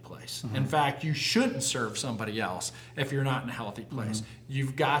healthy place. In fact, you shouldn't serve somebody else if you're not in a healthy place.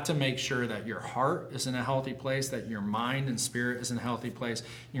 You've got to make sure that your heart is in a healthy place, that your mind and spirit is in a healthy place,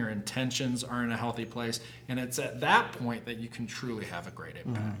 your intentions are in a healthy place, and it's at that point that you can truly have a great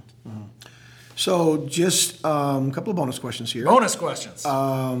impact. So just a couple of bonus questions here. Bonus questions.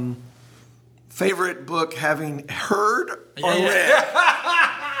 Favorite book having heard or read?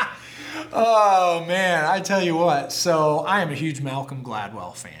 Oh, man, I tell you what. So I am a huge Malcolm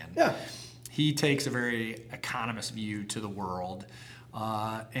Gladwell fan. Yeah. He takes a very economist view to the world.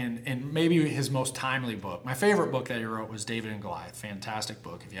 And maybe his most timely book. My favorite book that he wrote was David and Goliath. Fantastic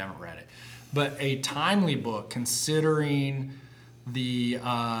book if you haven't read it. But a timely book considering the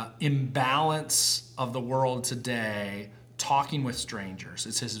imbalance of the world today, Talking with Strangers.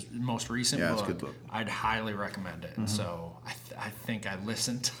 It's his most recent book. It's a good book. I'd highly recommend it. So I think I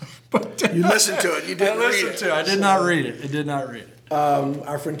listened to it. You listened to it. You didn't read it. I did not read it. I did not read it.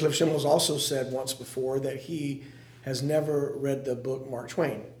 Our friend Cliff Schimmels also said once before that he has never read the book Mark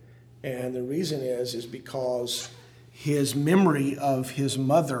Twain. And the reason is because his memory of his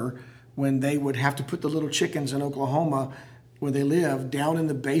mother when they would have to put the little chickens in Oklahoma where they lived down in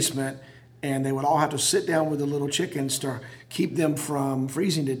the basement, and they would all have to sit down with the little chickens to keep them from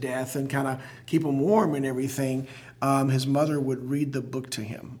freezing to death and kind of keep them warm and everything. His mother would read the book to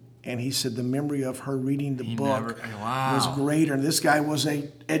him. And he said the memory of her reading the book was greater. And this guy was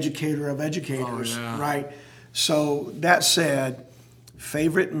an educator of educators, right? So that said,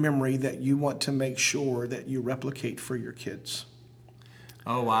 favorite memory that you want to make sure that you replicate for your kids?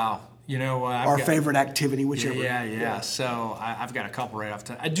 Oh, wow. You know, our favorite activity, whichever. Yeah. So I've got a couple right off.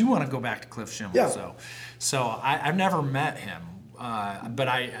 I do want to go back to Cliff Schimmel. So I've never met him. but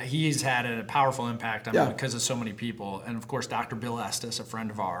he's had a powerful impact on Yeah. me because of so many people. And of course, Dr. Bill Estes, a friend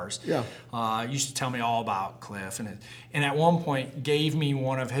of ours, Yeah. used to tell me all about Cliff, and at one point gave me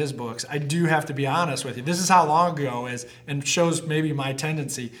one of his books. I do have to be honest with you. This is how long ago it is, and shows maybe my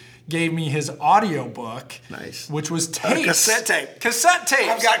tendency. Gave me his audio book, Nice. which was tapes. Cassette tape. Cassette tapes.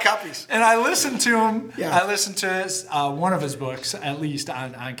 I've got copies. And I listened to him. Yeah. I listened to one of his books, at least,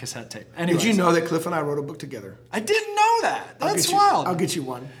 on cassette tape. Anyways, Did you know that Cliff and I wrote a book together? I didn't know that. That's I'll wild. get you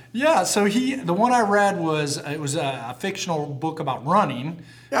one. Yeah, so the one I read was a fictional book about running.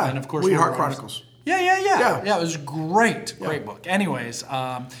 Yeah, And of course, We we're Heart runners. Chronicles. Yeah. It was great book. Anyways,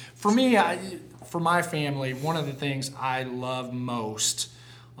 for me, for my family, one of the things I love most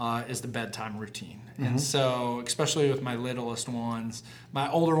is the bedtime routine. And so, especially with my littlest ones,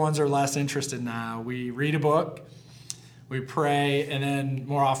 my older ones are less interested now. We read a book, we pray, and then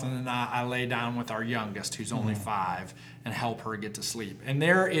more often than not, I lay down with our youngest, who's only 5, and help her get to sleep. And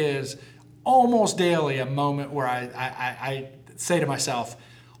there is almost daily a moment where I say to myself,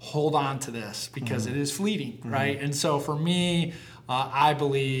 hold on to this because it is fleeting, right? And so for me, I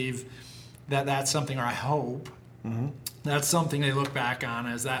believe that that's something, or I hope, that's something they look back on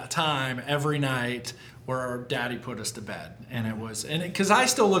as that time every night where Daddy put us to bed. And it was, and because I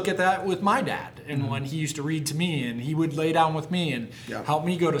still look at that with my dad, and when he used to read to me, and he would lay down with me and help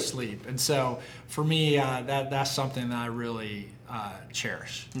me go to sleep. And so for me, that's something that I really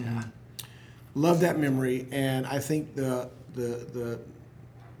cherish. Yeah. Love that memory, and I think the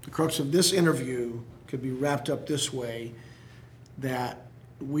crux of this interview could be wrapped up this way, that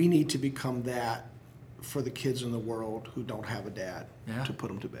we need to become that for the kids in the world who don't have a dad to put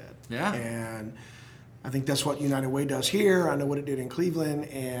them to bed. Yeah. And I think that's what United Way does here. I know what it did in Cleveland,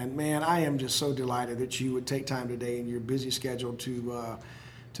 and man, I am just so delighted that you would take time today in your busy schedule to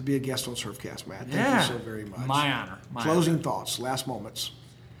be a guest on Surfcast, Matt. Thank you so very much. My honor. Closing thoughts, last moments.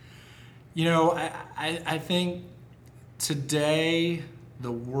 You know, I think today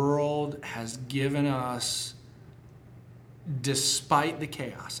the world has given us, despite the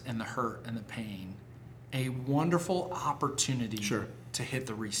chaos and the hurt and the pain, a wonderful opportunity to hit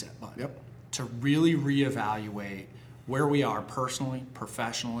the reset button. Yep. To really reevaluate where we are personally,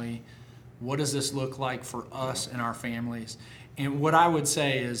 professionally. What does this look like for us and our families? And what I would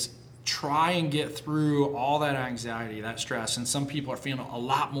say is try and get through all that anxiety, that stress, and some people are feeling a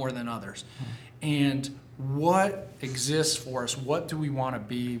lot more than others. And what exists for us? What do we want to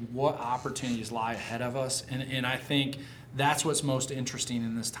be? What opportunities lie ahead of us? And I think that's what's most interesting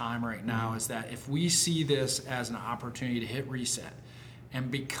in this time right now, is that if we see this as an opportunity to hit reset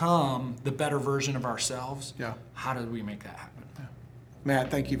and become the better version of ourselves, how do we make that happen? Matt,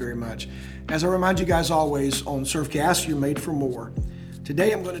 thank you very much. As I remind you guys always, on Surfcast, you're made for more.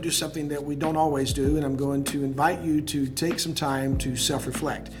 Today I'm going to do something that we don't always do, and I'm going to invite you to take some time to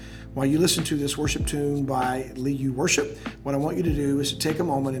self-reflect. While you listen to this worship tune by Lee You Worship, what I want you to do is to take a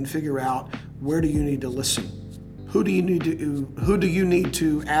moment and figure out, where do you need to listen? Who do you need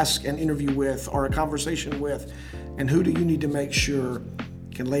to ask an interview with or a conversation with? And who do you need to make sure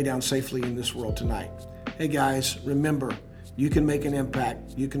can lay down safely in this world tonight? Hey guys, remember, you can make an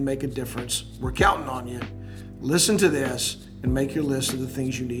impact. You can make a difference. We're counting on you. Listen to this and make your list of the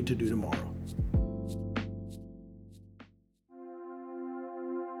things you need to do tomorrow.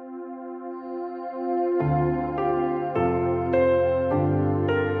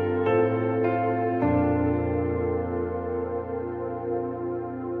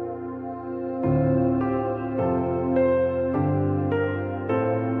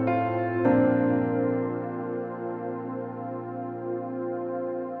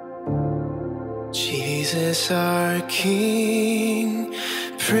 Jesus our King,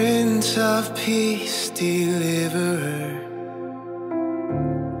 Prince of Peace, Deliverer.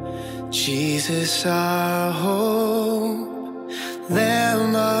 Jesus our hope,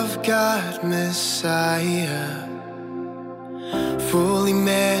 Lamb of God, Messiah. Fully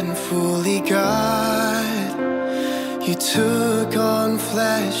man, fully God, you took on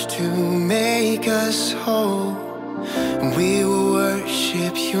flesh to make us whole. And we will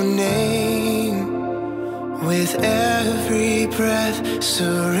worship your name. With every breath,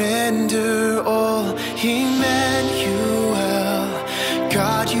 surrender all. Emmanuel,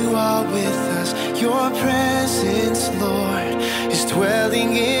 God, you are with us. Your presence, Lord, is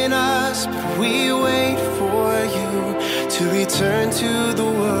dwelling in us. But we wait for you to return to the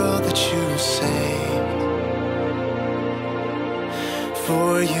world that you saved.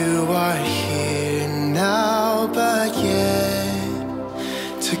 For you are here now, but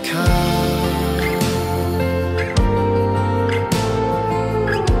yet to come.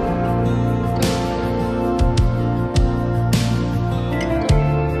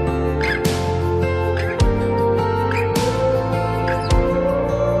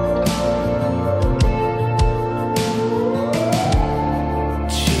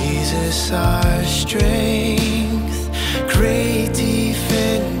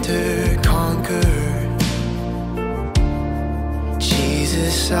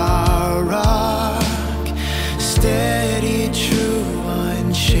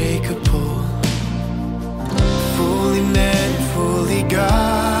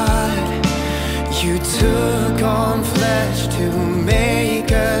 You took on flesh to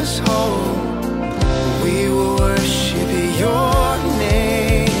make us whole. We will worship your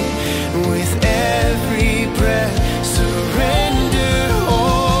name with every breath. Surrender,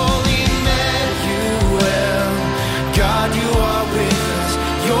 Holy Emmanuel. God, you are with us.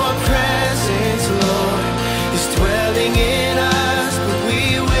 Your presence, Lord, is dwelling in us. But we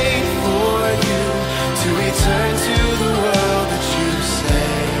wait for you to return to the world that you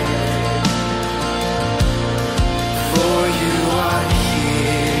saved. For you are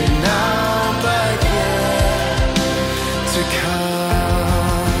here now, but yet to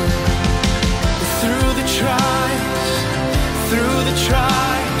come. Through the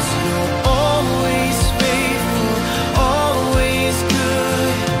tribes, you're always faithful, always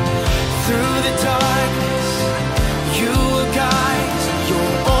good. Through the darkness, you will guide.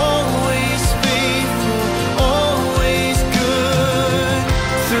 You're always faithful, always good.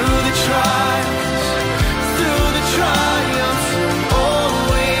 Through the triumphs, you're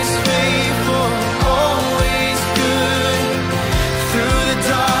always faithful, always good. Through the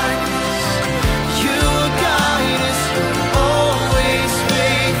darkness, you will guide us. You're always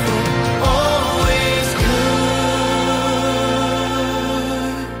faithful, always good.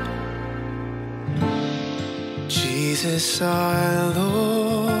 Jesus our Lord.